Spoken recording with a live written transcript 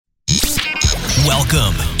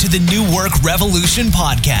Welcome to the New Work Revolution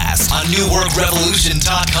podcast on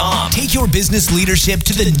newworkrevolution.com. Take your business leadership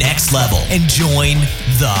to the next level and join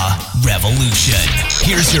the revolution.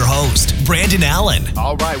 Here's your host, Brandon Allen.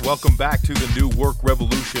 All right, welcome back to the New Work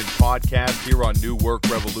Revolution podcast here on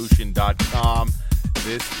newworkrevolution.com.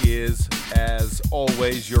 This is, as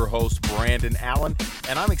always, your host, Brandon Allen,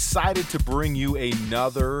 and I'm excited to bring you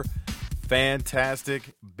another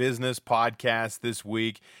fantastic business podcast this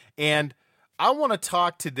week. And I want to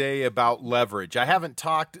talk today about leverage. I haven't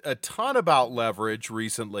talked a ton about leverage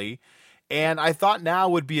recently, and I thought now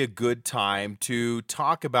would be a good time to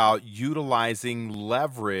talk about utilizing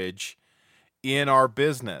leverage in our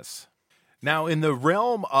business. Now, in the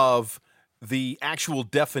realm of the actual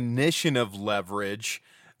definition of leverage,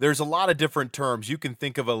 there's a lot of different terms. You can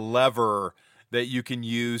think of a lever that you can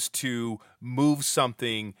use to move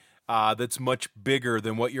something that's much bigger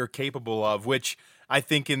than what you're capable of, which I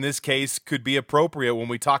think in this case could be appropriate when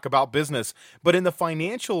we talk about business. But in the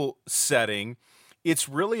financial setting, it's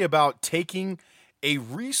really about taking a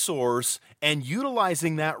resource and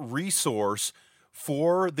utilizing that resource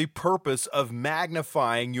for the purpose of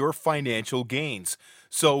magnifying your financial gains.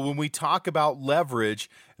 So when we talk about leverage,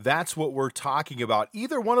 that's what we're talking about.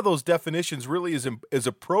 Either one of those definitions really is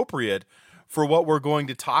appropriate for what we're going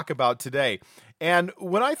to talk about today. And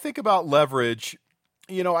when I think about leverage,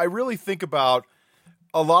 I really think about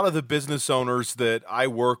a lot of the business owners that I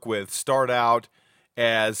work with start out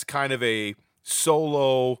as kind of a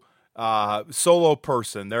solo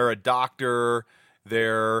person. They're a doctor,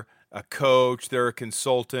 they're a coach, they're a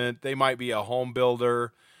consultant, they might be a home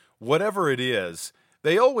builder, whatever it is.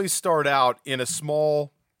 They always start out in a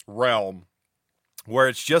small realm where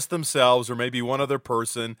it's just themselves or maybe one other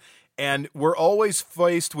person, and we're always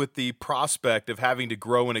faced with the prospect of having to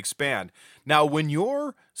grow and expand. Now, when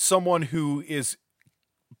you're someone who is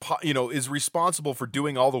responsible for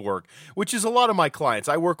doing all the work, which is a lot of my clients.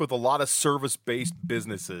 I work with a lot of service-based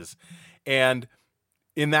businesses, and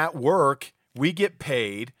in that work, we get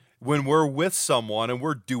paid when we're with someone and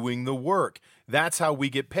we're doing the work. That's how we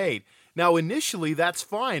get paid. Now, initially, that's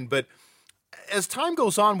fine, but as time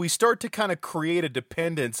goes on, we start to kind of create a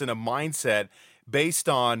dependence and a mindset based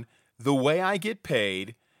on the way I get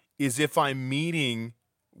paid is if I'm meeting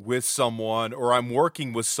with someone or I'm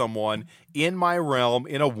working with someone in my realm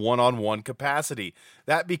in a one-on-one capacity.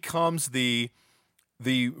 That becomes the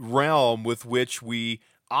realm with which we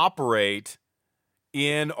operate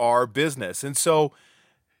in our business. And so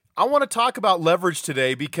I want to talk about leverage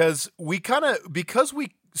today because we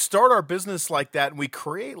start our business like that and we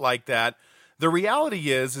create like that. The reality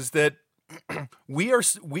is that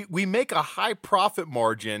we make a high profit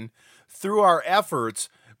margin through our efforts,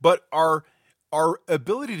 but our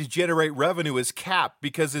ability to generate revenue is capped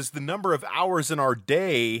because as the number of hours in our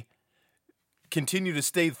day continue to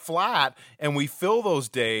stay flat and we fill those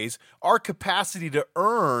days, our capacity to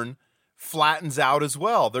earn flattens out as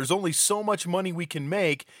well. There's only so much money we can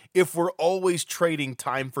make if we're always trading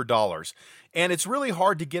time for dollars. And it's really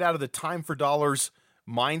hard to get out of the time for dollars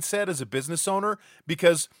mindset as a business owner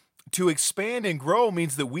because to expand and grow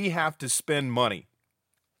means that we have to spend money.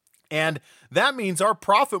 And that means our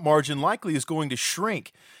profit margin likely is going to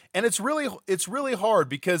shrink. And it's really hard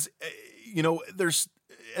because, there's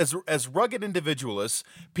as rugged individualists,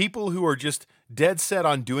 people who are just dead set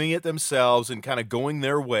on doing it themselves and kind of going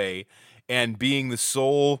their way and being the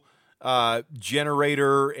sole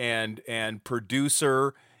generator and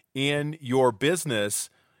producer in your business,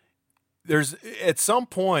 there's at some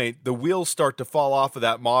point the wheels start to fall off of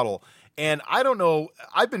that model. And I don't know,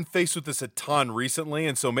 I've been faced with this a ton recently,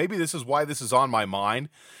 and so maybe this is why this is on my mind,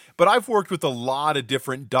 but I've worked with a lot of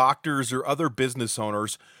different doctors or other business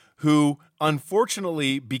owners who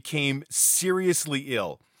unfortunately became seriously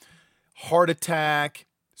ill. Heart attack,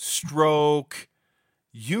 stroke,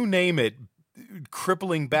 you name it,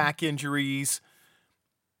 crippling back injuries,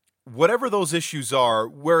 whatever those issues are,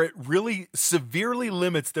 where it really severely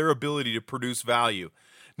limits their ability to produce value.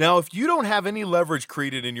 Now, if you don't have any leverage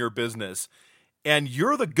created in your business and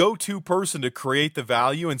you're the go-to person to create the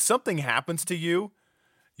value and something happens to you,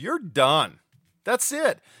 you're done. That's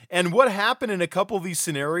it. And what happened in a couple of these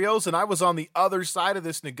scenarios, and I was on the other side of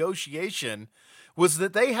this negotiation, was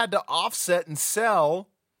that they had to offset and sell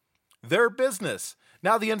their business.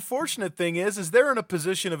 Now, the unfortunate thing is they're in a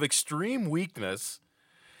position of extreme weakness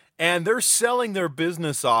and they're selling their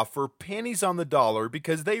business off for pennies on the dollar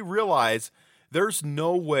because they realize there's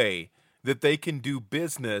no way that they can do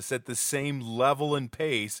business at the same level and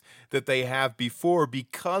pace that they have before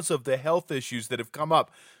because of the health issues that have come up.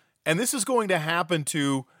 And this is going to happen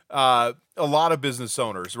to a lot of business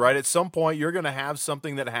owners, right? At some point, you're going to have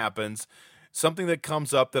something that happens something that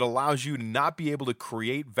comes up that allows you to not be able to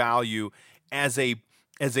create value as a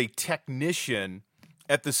technician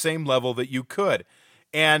at the same level that you could.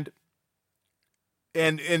 And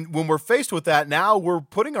when we're faced with that, now we're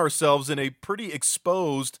putting ourselves in a pretty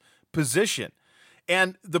exposed position.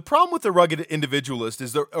 And the problem with the rugged individualist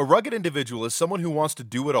is a rugged individualist, someone who wants to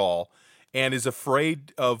do it all and is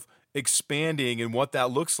afraid of expanding and what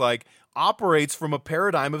that looks like, operates from a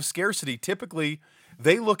paradigm of scarcity. Typically,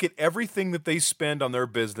 they look at everything that they spend on their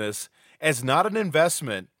business as not an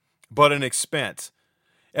investment, but an expense.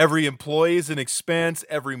 Every employee is an expense.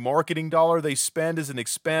 Every marketing dollar they spend is an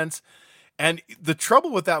expense. And the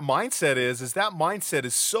trouble with that mindset is that mindset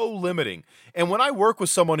is so limiting. And when I work with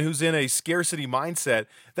someone who's in a scarcity mindset,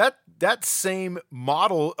 that same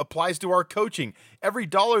model applies to our coaching. Every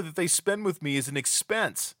dollar that they spend with me is an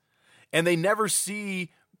expense. And they never see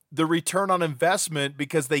the return on investment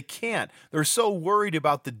because they can't. They're so worried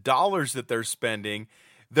about the dollars that they're spending.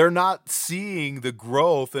 They're not seeing the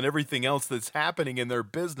growth and everything else that's happening in their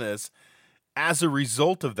business as a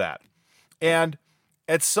result of that. And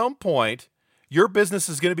at some point, your business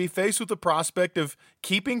is going to be faced with the prospect of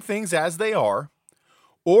keeping things as they are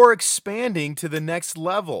or expanding to the next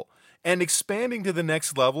level. And expanding to the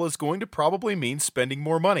next level is going to probably mean spending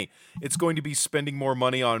more money. It's going to be spending more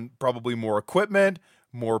money on probably more equipment,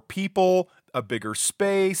 more people, a bigger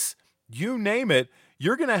space, you name it.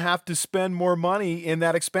 You're going to have to spend more money in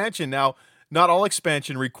that expansion. Now, not all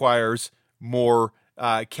expansion requires more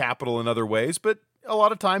capital in other ways, but a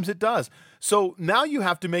lot of times it does. So now you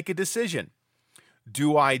have to make a decision.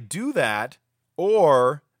 Do I do that,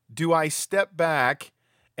 or do I step back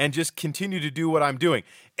and just continue to do what I'm doing?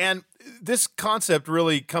 And this concept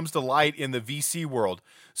really comes to light in the VC world.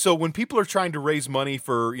 So when people are trying to raise money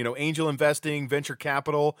for, angel investing, venture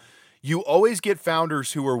capital, you always get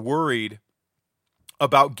founders who are worried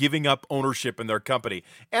about giving up ownership in their company.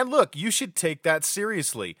 And look, you should take that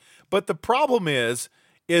seriously. But the problem is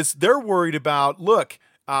they're worried about, look,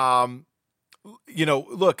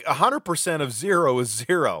 100% of zero is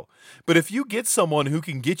zero. But if you get someone who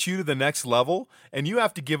can get you to the next level and you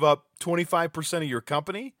have to give up 25% of your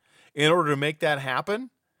company in order to make that happen,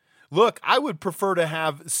 look, I would prefer to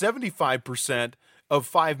have 75% of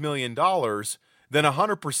 $5 million than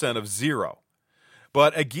 100% of zero.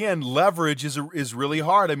 But again, leverage is really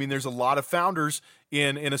hard. I mean, there's a lot of founders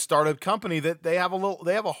in a startup company that they have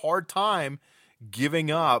a hard time giving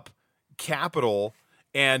up capital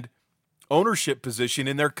and ownership position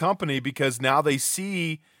in their company because now they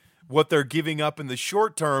see what they're giving up in the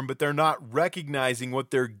short term, but they're not recognizing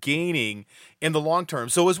what they're gaining in the long term.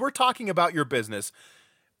 So as we're talking about your business,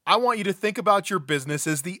 I want you to think about your business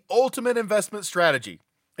as the ultimate investment strategy.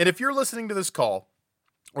 And if you're listening to this call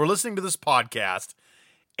or listening to this podcast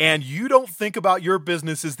and you don't think about your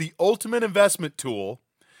business as the ultimate investment tool,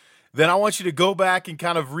 then I want you to go back and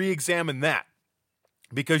kind of re-examine that.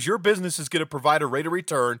 Because your business is going to provide a rate of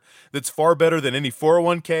return that's far better than any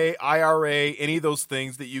 401k, IRA, any of those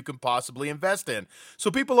things that you can possibly invest in.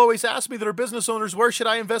 So people always ask me that are business owners, where should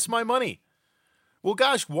I invest my money? Well,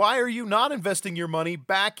 gosh, why are you not investing your money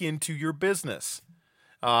back into your business?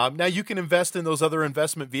 Now, you can invest in those other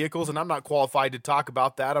investment vehicles, and I'm not qualified to talk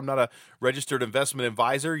about that. I'm not a registered investment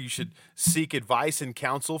advisor. You should seek advice and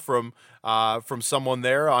counsel from someone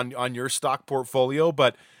there on your stock portfolio.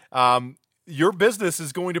 But your business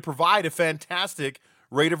is going to provide a fantastic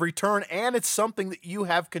rate of return, and it's something that you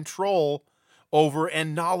have control over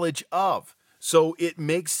and knowledge of. So it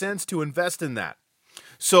makes sense to invest in that.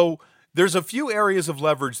 So there's a few areas of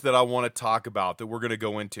leverage that I want to talk about that we're going to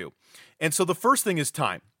go into. And so the first thing is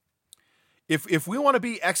time. If we want to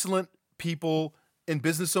be excellent people and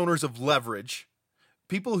business owners of leverage,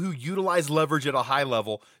 people who utilize leverage at a high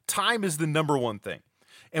level, time is the number one thing.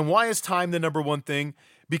 And why is time the number one thing?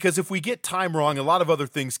 Because if we get time wrong, a lot of other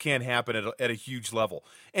things can happen at a huge level.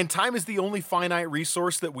 And time is the only finite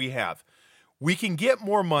resource that we have. We can get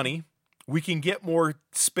more money, we can get more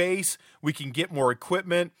space, we can get more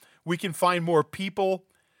equipment, we can find more people.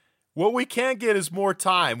 What we can't get is more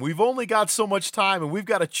time. We've only got so much time, and we've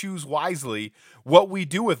got to choose wisely what we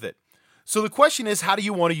do with it. So the question is, how do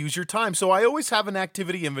you want to use your time? So I always have an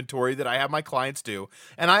activity inventory that I have my clients do,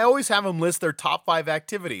 and I always have them list their top 5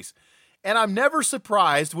 activities. And I'm never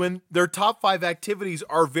surprised when their top 5 activities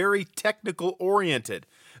are very technical oriented.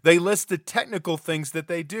 They list the technical things that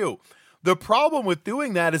they do. The problem with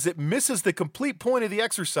doing that is it misses the complete point of the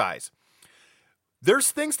exercise.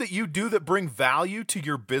 There's things that you do that bring value to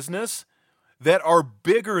your business that are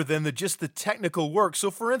bigger than just the technical work.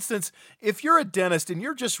 So for instance, if you're a dentist and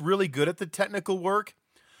you're just really good at the technical work,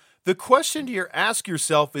 the question to ask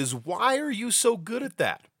yourself is, why are you so good at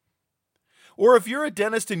that? Or if you're a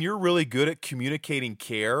dentist and you're really good at communicating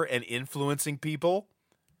care and influencing people,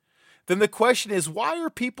 then the question is, why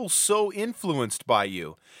are people so influenced by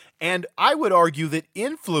you? And I would argue that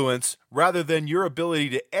influence, rather than your ability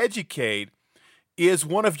to educate, is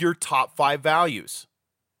one of your top 5 values.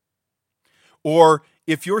 Or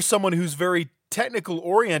if you're someone who's very technical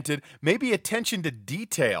oriented, maybe attention to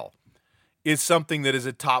detail is something that is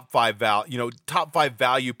a top 5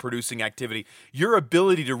 value producing activity. Your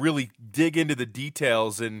ability to really dig into the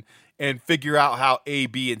details and figure out how A,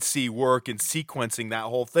 B, and C work and sequencing that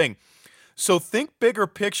whole thing. So think bigger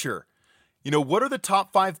picture. What are the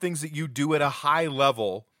top 5 things that you do at a high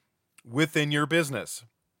level within your business?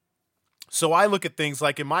 So I look at things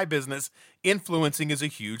like in my business, influencing is a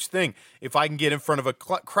huge thing. If I can get in front of a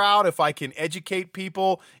crowd, if I can educate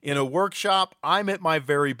people in a workshop, I'm at my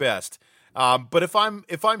very best. But if I'm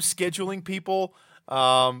scheduling people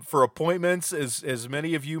for appointments, as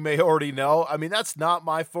many of you may already know, that's not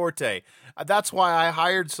my forte. That's why I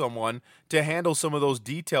hired someone to handle some of those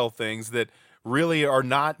detail things that really are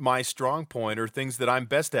not my strong point or things that I'm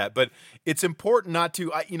best at. But it's important not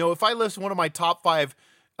to, if I list one of my top 5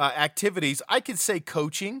 activities, I could say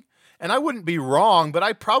coaching, and I wouldn't be wrong, but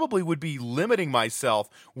I probably would be limiting myself.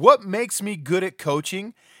 What makes me good at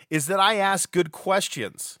coaching is that I ask good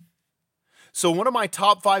questions. So one of my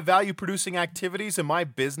top 5 value producing activities in my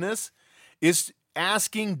business is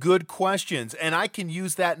asking good questions. And I can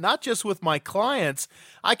use that not just with my clients,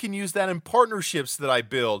 I can use that in partnerships that I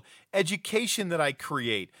build, education that I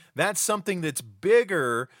create. That's something that's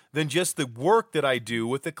bigger than just the work that I do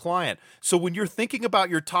with the client. So when you're thinking about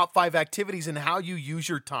your top 5 activities and how you use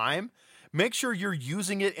your time, make sure you're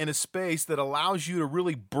using it in a space that allows you to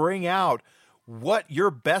really bring out what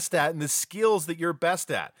you're best at and the skills that you're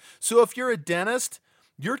best at. So if you're a dentist,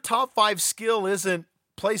 your top 5 skill isn't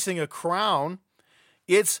placing a crown.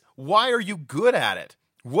 It's why are you good at it?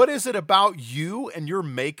 What is it about you and your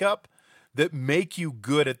makeup that make you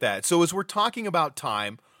good at that? So as we're talking about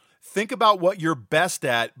time, think about what you're best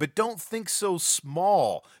at, but don't think so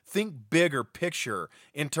small. Think bigger picture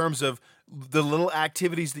in terms of the little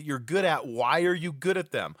activities that you're good at. Why are you good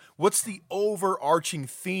at them? What's the overarching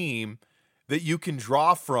theme that you can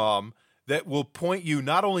draw from that will point you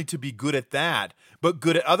not only to be good at that, but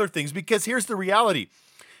good at other things? Because here's the reality.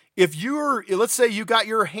 If let's say you got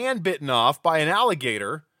your hand bitten off by an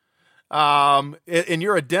alligator, and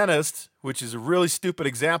you're a dentist, which is a really stupid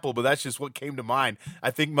example, but that's just what came to mind.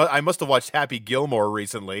 I think I must have watched Happy Gilmore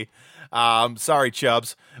recently. Sorry,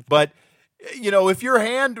 Chubbs. But, if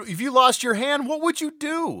you lost your hand, what would you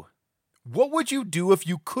do? What would you do if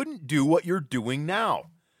you couldn't do what you're doing now?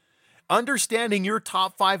 Understanding your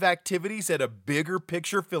top 5 activities at a bigger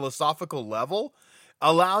picture philosophical level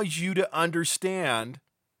allows you to understand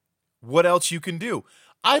what else you can do.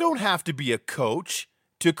 I don't have to be a coach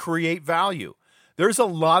to create value. There's a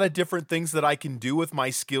lot of different things that I can do with my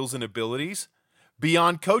skills and abilities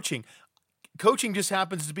beyond coaching. Coaching just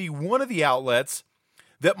happens to be one of the outlets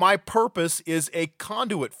that my purpose is a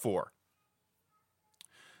conduit for.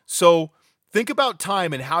 So think about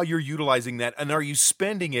time and how you're utilizing that, and are you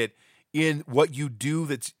spending it in what you do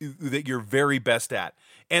that you're very best at?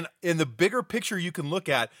 And in the bigger picture you can look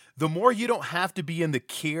at, the more you don't have to be in the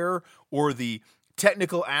care or the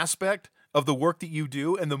technical aspect of the work that you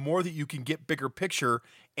do, and the more that you can get bigger picture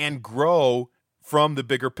and grow from the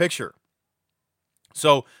bigger picture.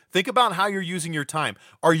 So think about how you're using your time.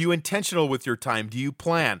 Are you intentional with your time? Do you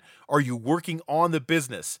plan? Are you working on the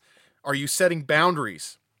business? Are you setting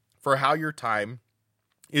boundaries for how your time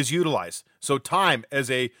is utilized? So time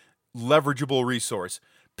as a leverageable resource.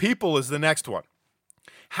 People is the next one.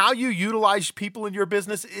 How you utilize people in your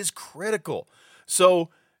business is critical. So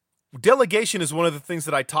delegation is one of the things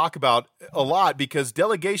that I talk about a lot, because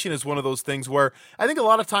delegation is one of those things where I think a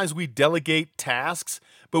lot of times we delegate tasks,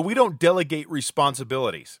 but we don't delegate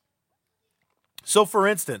responsibilities. So for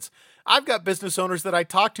instance, I've got business owners that I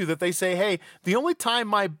talk to that they say, hey, the only time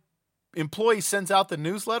my employee sends out the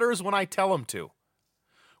newsletter is when I tell them to.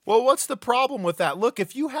 Well, what's the problem with that? Look,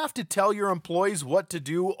 if you have to tell your employees what to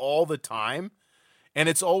do all the time, and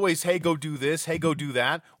it's always, hey, go do this, hey, go do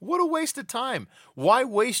that, what a waste of time. Why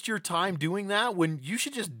waste your time doing that when you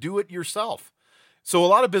should just do it yourself? So a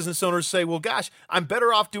lot of business owners say, well, gosh, I'm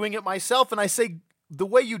better off doing it myself. And I say, the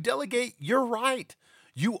way you delegate, you're right.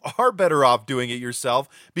 You are better off doing it yourself,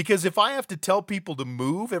 because if I have to tell people to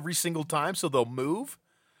move every single time so they'll move,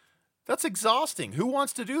 that's exhausting. Who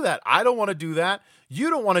wants to do that? I don't want to do that. You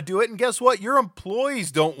don't want to do it. And guess what? Your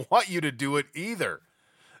employees don't want you to do it either.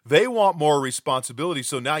 They want more responsibility.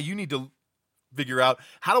 So now you need to figure out,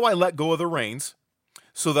 how do I let go of the reins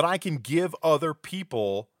so that I can give other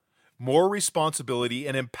people more responsibility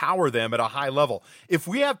and empower them at a high level. If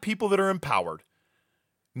we have people that are empowered,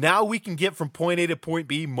 now we can get from point A to point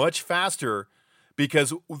B much faster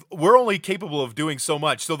because we're only capable of doing so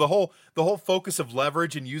much. So the whole focus of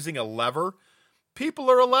leverage and using a lever, people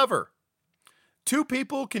are a lever. Two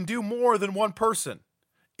people can do more than one person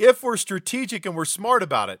if we're strategic and we're smart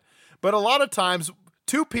about it. But a lot of times,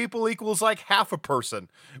 two people equals like half a person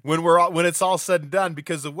when it's all said and done,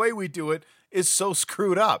 because the way we do it is so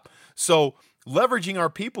screwed up. So leveraging our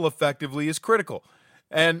people effectively is critical.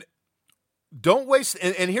 And don't waste,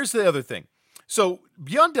 and here's the other thing. So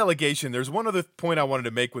beyond delegation, there's one other point I wanted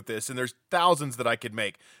to make with this, and there's thousands that I could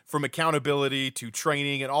make, from accountability to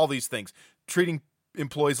training and all these things, treating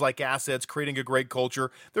employees like assets, creating a great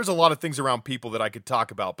culture. There's a lot of things around people that I could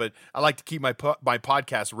talk about, but I like to keep my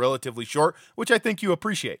podcast relatively short, which I think you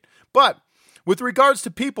appreciate. But with regards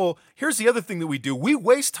to people, here's the other thing that we do. We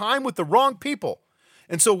waste time with the wrong people.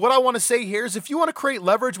 And so what I want to say here is, if you want to create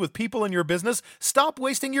leverage with people in your business, stop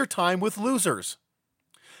wasting your time with losers.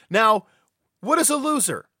 Now, what is a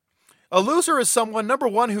loser? A loser is someone, number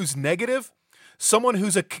one, who's negative, someone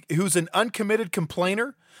who's an uncommitted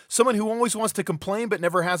complainer, someone who always wants to complain but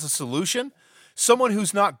never has a solution, someone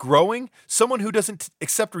who's not growing, someone who doesn't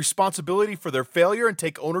accept responsibility for their failure and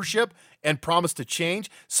take ownership and promise to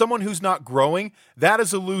change, someone who's not growing. That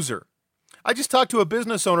is a loser. I just talked to a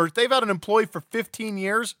business owner. They've had an employee for 15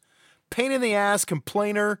 years, pain in the ass,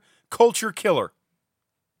 complainer, culture killer.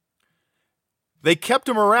 They kept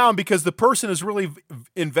him around because the person is really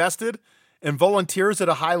invested and volunteers at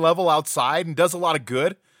a high level outside and does a lot of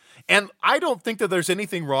good. And I don't think that there's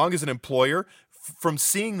anything wrong as an employer from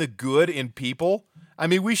seeing the good in people. I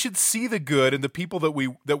mean, we should see the good in the people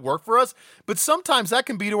that work for us, but sometimes that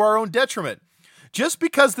can be to our own detriment. Just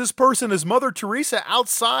because this person is Mother Teresa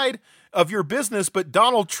outside of your business, but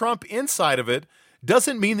Donald Trump inside of it,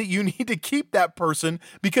 doesn't mean that you need to keep that person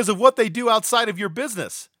because of what they do outside of your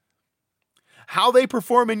business. How they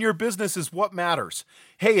perform in your business is what matters.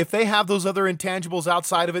 Hey, if they have those other intangibles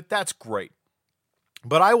outside of it, that's great.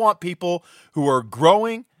 But I want people who are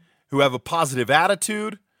growing, who have a positive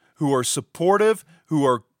attitude, who are supportive, who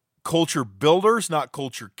are culture builders, not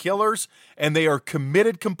culture killers, and they are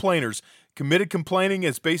committed complainers. Committed complaining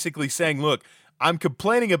is basically saying, look, I'm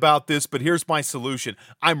complaining about this, but here's my solution.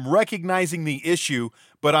 I'm recognizing the issue,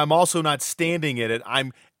 but I'm also not standing in it.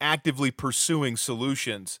 I'm actively pursuing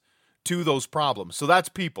solutions to those problems. So that's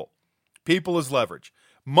people. People is leverage.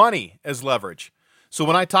 Money is leverage. So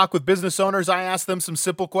when I talk with business owners, I ask them some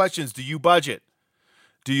simple questions. Do you budget?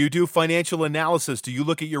 Do you do financial analysis? Do you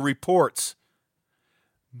look at your reports?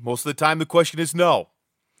 Most of the time, the question is no.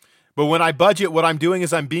 But when I budget, what I'm doing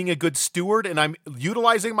is I'm being a good steward and I'm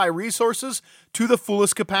utilizing my resources to the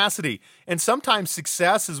fullest capacity. And sometimes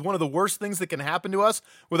success is one of the worst things that can happen to us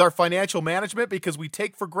with our financial management, because we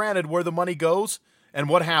take for granted where the money goes and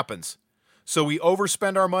what happens. So we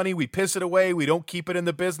overspend our money, we piss it away, we don't keep it in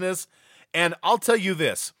the business. And I'll tell you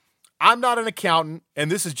this, I'm not an accountant, and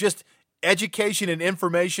this is just education and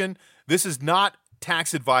information. This is not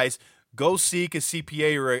tax advice. Go seek a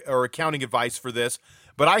CPA or accounting advice for this.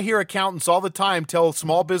 But I hear accountants all the time tell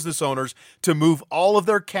small business owners to move all of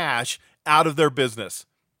their cash out of their business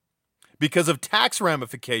because of tax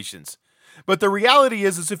ramifications. But the reality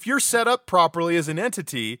is if you're set up properly as an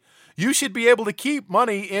entity, you should be able to keep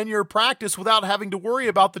money in your practice without having to worry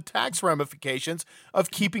about the tax ramifications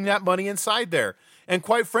of keeping that money inside there. And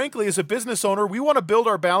quite frankly, as a business owner, we want to build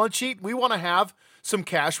our balance sheet. We want to have some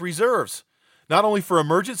cash reserves, not only for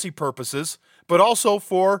emergency purposes, but also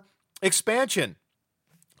for expansion.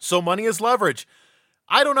 So money is leverage.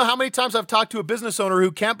 I don't know how many times I've talked to a business owner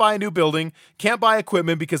who can't buy a new building, can't buy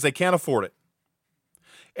equipment because they can't afford it.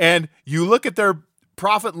 And you look at their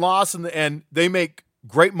profit and loss and they make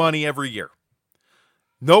great money every year.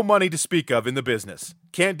 No money to speak of in the business.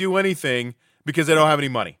 Can't do anything because they don't have any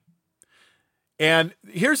money. And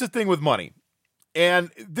here's the thing with money. And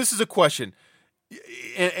this is a question.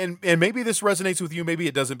 And maybe this resonates with you, maybe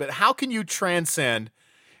it doesn't. But how can you transcend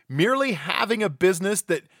merely having a business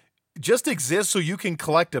that just exists so you can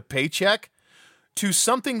collect a paycheck to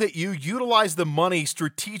something that you utilize the money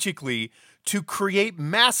strategically to create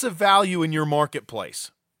massive value in your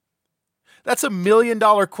marketplace? That's $1 million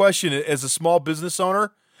question as a small business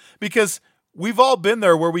owner, because we've all been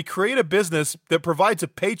there where we create a business that provides a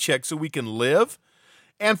paycheck so we can live.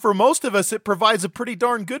 And for most of us, it provides a pretty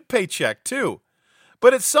darn good paycheck too.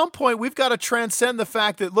 But at some point, we've got to transcend the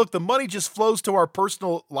fact that, look, the money just flows to our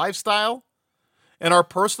personal lifestyle, and our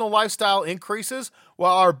personal lifestyle increases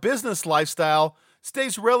while our business lifestyle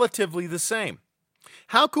stays relatively the same.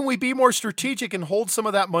 How can we be more strategic and hold some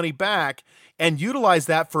of that money back and utilize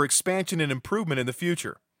that for expansion and improvement in the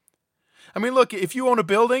future. I mean, look, if you own a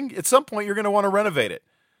building, at some point you're going to want to renovate it.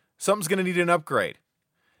 Something's going to need an upgrade.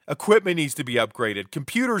 Equipment needs to be upgraded.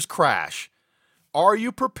 Computers crash. Are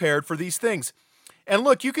you prepared for these things? And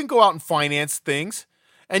look, you can go out and finance things,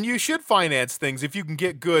 and you should finance things if you can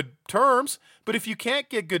get good terms. But if you can't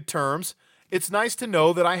get good terms, it's nice to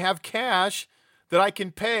know that I have cash that I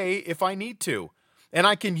can pay if I need to. And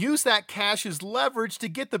I can use that cash as leverage to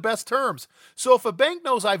get the best terms. So if a bank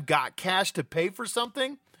knows I've got cash to pay for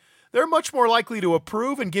something, they're much more likely to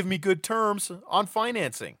approve and give me good terms on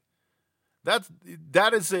financing.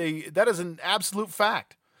 That is an absolute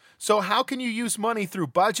fact. So how can you use money through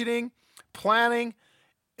budgeting, planning,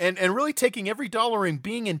 and really taking every dollar and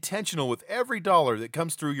being intentional with every dollar that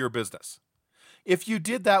comes through your business? If you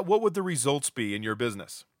did that, what would the results be in your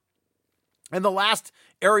business? And the last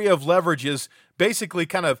area of leverage is basically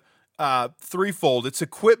kind of threefold. It's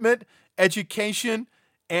equipment, education,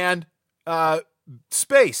 and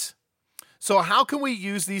space. So how can we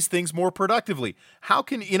use these things more productively? I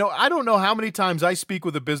don't know how many times I speak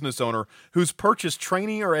with a business owner who's purchased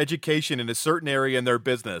training or education in a certain area in their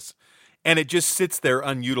business, and it just sits there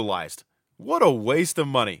unutilized. What a waste of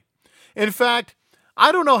money. In fact,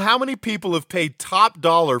 I don't know how many people have paid top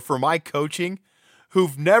dollar for my coaching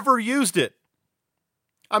who've never used it.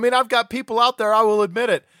 I mean, I've got people out there, I will admit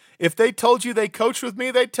it. If they told you they coached with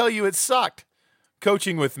me, they'd tell you it sucked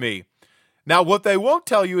coaching with me. Now, what they won't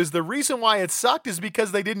tell you is the reason why it sucked is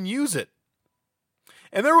because they didn't use it.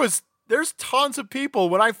 And there's tons of people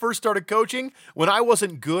when I first started coaching, when I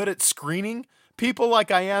wasn't good at screening people like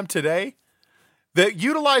I am today, that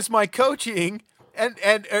utilized my coaching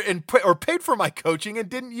or paid for my coaching and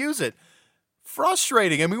didn't use it.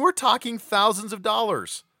 Frustrating. I mean, we're talking thousands of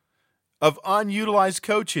dollars of unutilized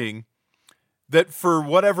coaching that for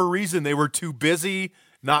whatever reason they were too busy,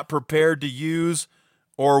 not prepared to use,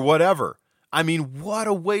 or whatever. I mean, what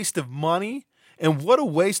a waste of money and what a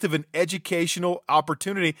waste of an educational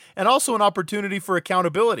opportunity and also an opportunity for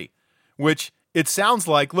accountability, which it sounds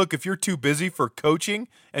like, look, if you're too busy for coaching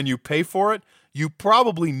and you pay for it, you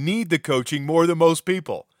probably need the coaching more than most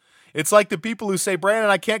people. It's like the people who say,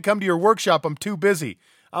 Brandon, I can't come to your workshop. I'm too busy.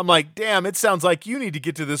 I'm like, damn, it sounds like you need to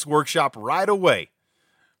get to this workshop right away.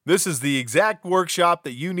 This is the exact workshop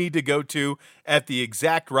that you need to go to at the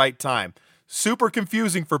exact right time. Super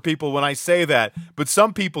confusing for people when I say that, but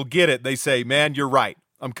some people get it. They say, man, you're right.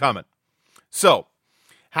 I'm coming. So,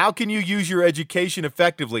 how can you use your education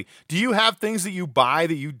effectively? Do you have things that you buy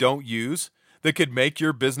that you don't use that could make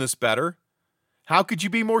your business better? How could you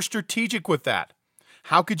be more strategic with that?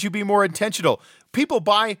 How could you be more intentional? People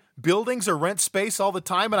buy buildings or rent space all the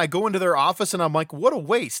time, and I go into their office and I'm like, what a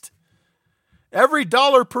waste. Every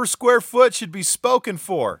dollar per square foot should be spoken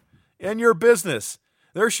for in your business.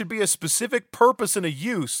 There should be a specific purpose and a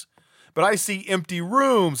use. But I see empty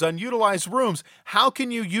rooms, unutilized rooms. How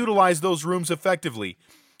can you utilize those rooms effectively?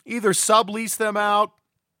 Either sublease them out,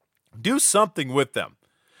 do something with them.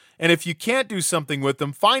 And if you can't do something with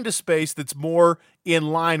them, find a space that's more in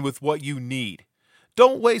line with what you need.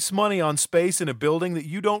 Don't waste money on space in a building that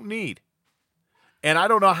you don't need. And I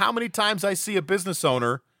don't know how many times I see a business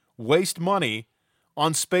owner waste money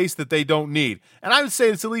on space that they don't need. And I would say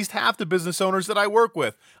it's at least half the business owners that I work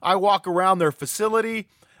with. I walk around their facility,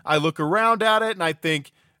 I look around at it, and I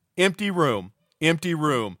think, empty room,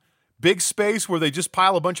 big space where they just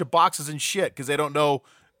pile a bunch of boxes and shit because they don't know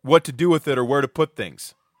what to do with it or where to put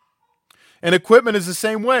things. And equipment is the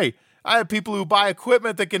same way. I have people who buy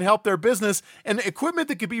equipment that can help their business and equipment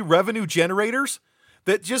that could be revenue generators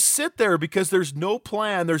that just sit there because there's no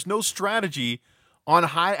plan, there's no strategy on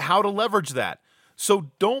how to leverage that.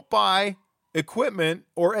 So don't buy equipment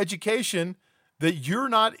or education that you're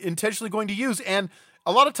not intentionally going to use. And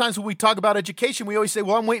a lot of times when we talk about education, we always say,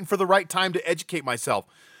 well, I'm waiting for the right time to educate myself.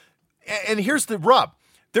 And here's the rub.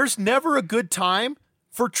 There's never a good time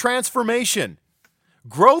for transformation.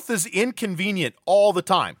 Growth is inconvenient all the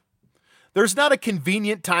time. There's not a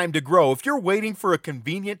convenient time to grow. If you're waiting for a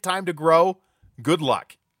convenient time to grow, good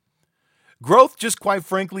luck. Growth, just quite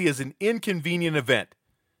frankly, is an inconvenient event.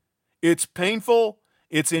 It's painful,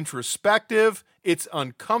 it's introspective, it's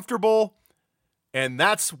uncomfortable, and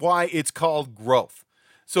that's why it's called growth.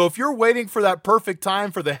 So if you're waiting for that perfect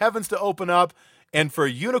time for the heavens to open up and for a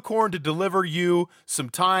unicorn to deliver you some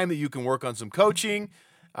time that you can work on some coaching,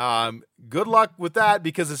 good luck with that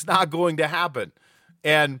because it's not going to happen.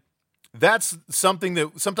 And that's something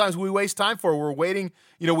that sometimes we waste time for. We're waiting,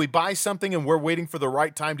 we buy something and we're waiting for the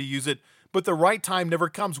right time to use it, but the right time never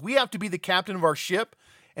comes. We have to be the captain of our ship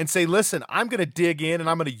and say, listen, I'm going to dig in and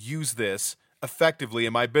I'm going to use this effectively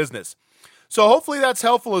in my business. So hopefully that's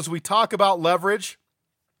helpful as we talk about leverage.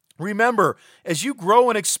 Remember, as you grow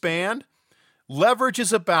and expand, leverage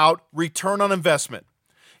is about return on investment.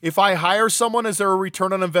 If I hire someone, is there a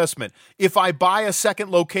return on investment? If I buy a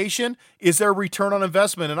second location, is there a return on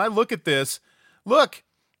investment? And I look at this. Look,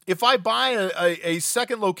 if I buy a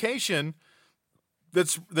second location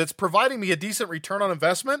that's providing me a decent return on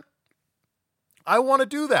investment, I want to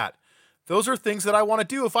do that. Those are things that I want to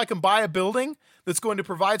do. If I can buy a building that's going to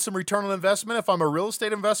provide some return on investment, if I'm a real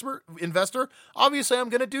estate investor, obviously I'm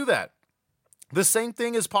going to do that. The same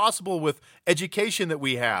thing is possible with education that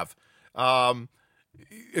we have,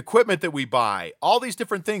 equipment that we buy, all these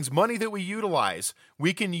different things, money that we utilize.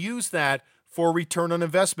 We can use that for return on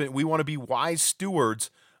investment. We want to be wise stewards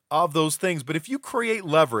of those things. But if you create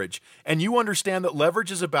leverage and you understand that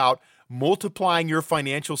leverage is about multiplying your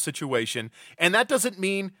financial situation, and that doesn't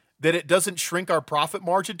mean that it doesn't shrink our profit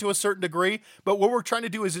margin to a certain degree, but what we're trying to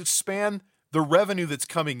do is expand the revenue that's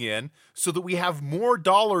coming in so that we have more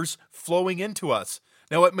dollars flowing into us.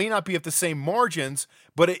 Now, it may not be at the same margins,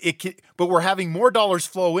 but but we're having more dollars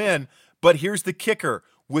flow in. But here's the kicker: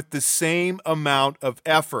 with the same amount of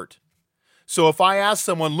effort. So if I ask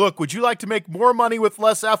someone, look, would you like to make more money with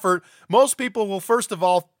less effort? Most people will, first of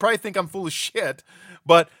all, probably think I'm full of shit.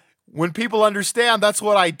 But when people understand that's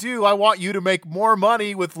what I do, I want you to make more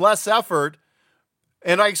money with less effort.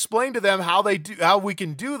 And I explain to them how we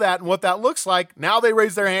can do that and what that looks like. Now they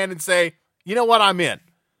raise their hand and say, you know what, I'm in.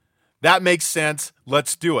 That makes sense.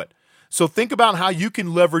 Let's do it. So think about how you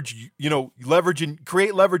can leverage and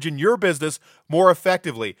create leverage in your business more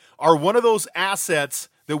effectively. Are one of those assets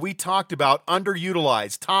that we talked about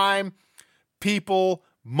underutilized? Time, people,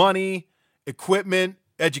 money, equipment,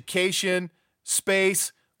 education,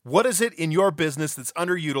 space. What is it in your business that's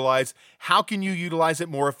underutilized? How can you utilize it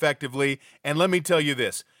more effectively? And let me tell you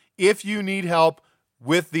this, if you need help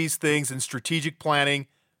with these things in strategic planning,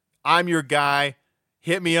 I'm your guy.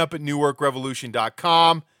 Hit me up at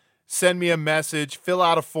newworkrevolution.com. Send me a message, fill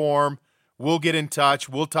out a form. We'll get in touch.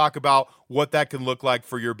 We'll talk about what that can look like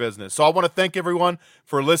for your business. So I want to thank everyone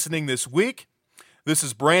for listening this week. This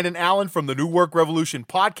is Brandon Allen from the New Work Revolution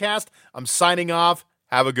podcast. I'm signing off.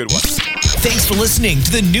 Have a good one. Thanks for listening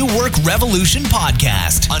to the New Work Revolution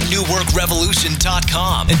podcast on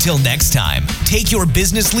newworkrevolution.com. Until next time, take your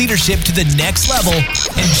business leadership to the next level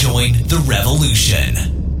and join the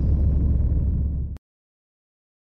revolution.